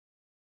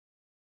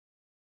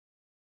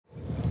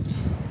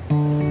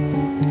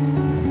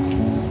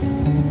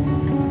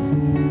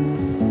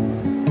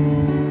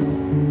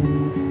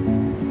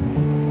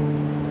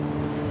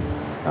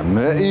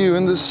Met you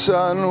in the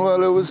sun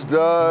while it was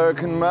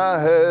dark in my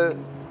head.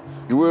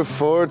 You were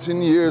 14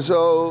 years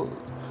old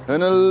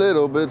and a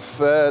little bit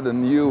fat,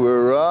 and you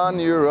were on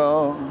your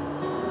own.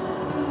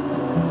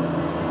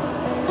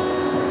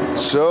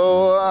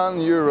 So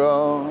on your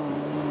own,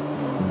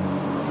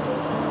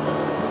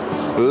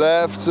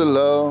 left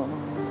alone.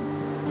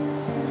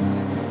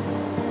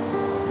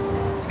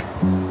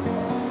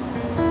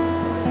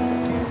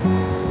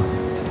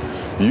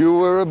 You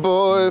were a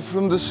boy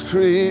from the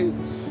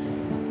streets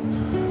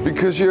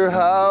because your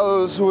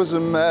house was a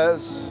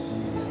mess.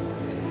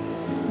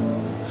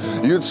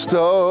 You'd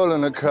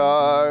stolen a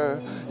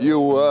car, you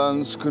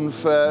once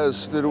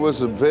confessed it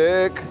was a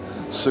big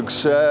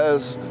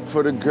success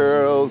for the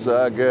girls,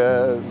 I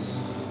guess.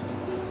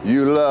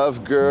 You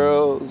love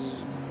girls,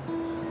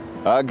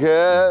 I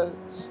guess.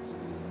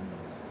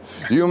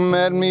 You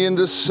met me in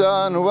the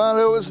sun while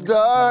it was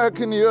dark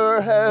in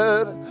your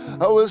head.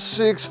 I was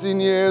 16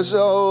 years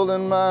old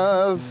and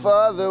my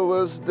father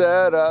was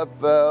dead. I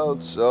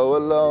felt so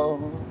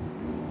alone,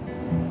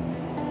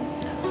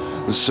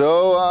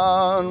 so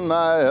on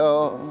my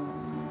own,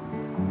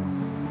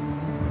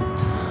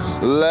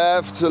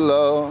 left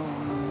alone.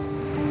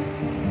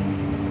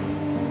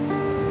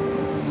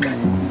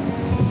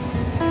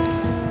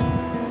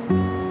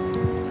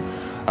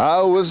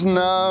 I was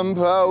numb,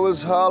 I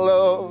was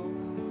hollow,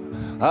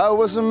 I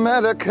was a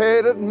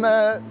medicated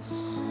mess.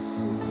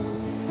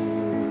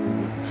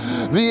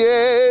 The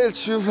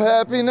age of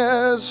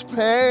happiness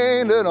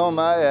painted on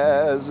my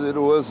ass. It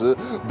was a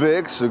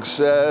big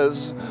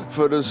success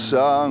for the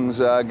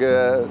songs, I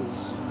guess.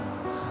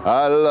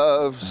 I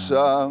love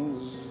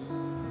songs,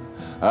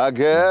 I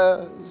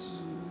guess.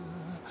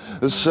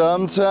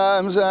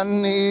 Sometimes I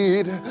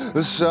need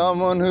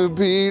someone who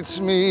beats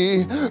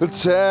me,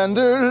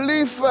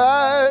 tenderly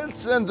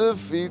fights and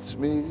defeats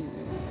me,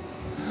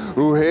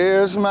 who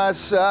hears my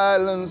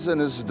silence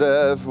and is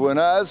deaf when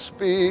I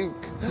speak,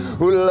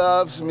 who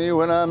loves me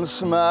when I'm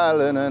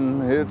smiling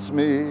and hits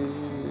me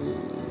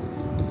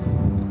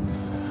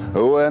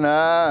when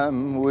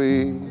I'm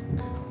weak.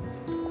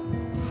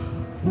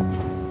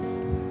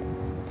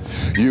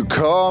 You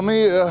call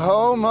me a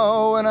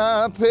homo when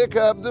I pick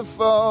up the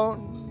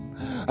phone.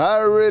 I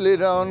really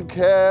don't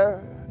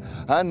care.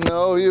 I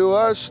know you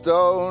are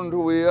stoned.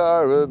 We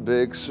are a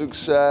big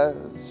success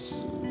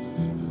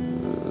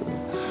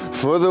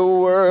for the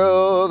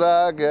world,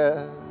 I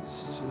guess.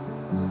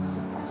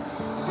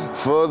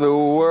 For the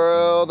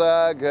world,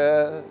 I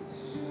guess.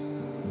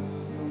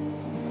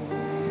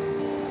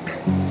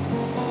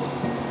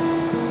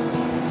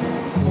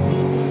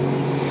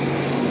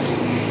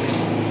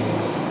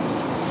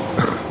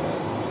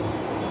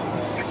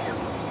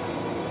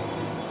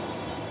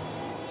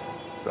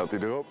 Staat hij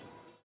erop?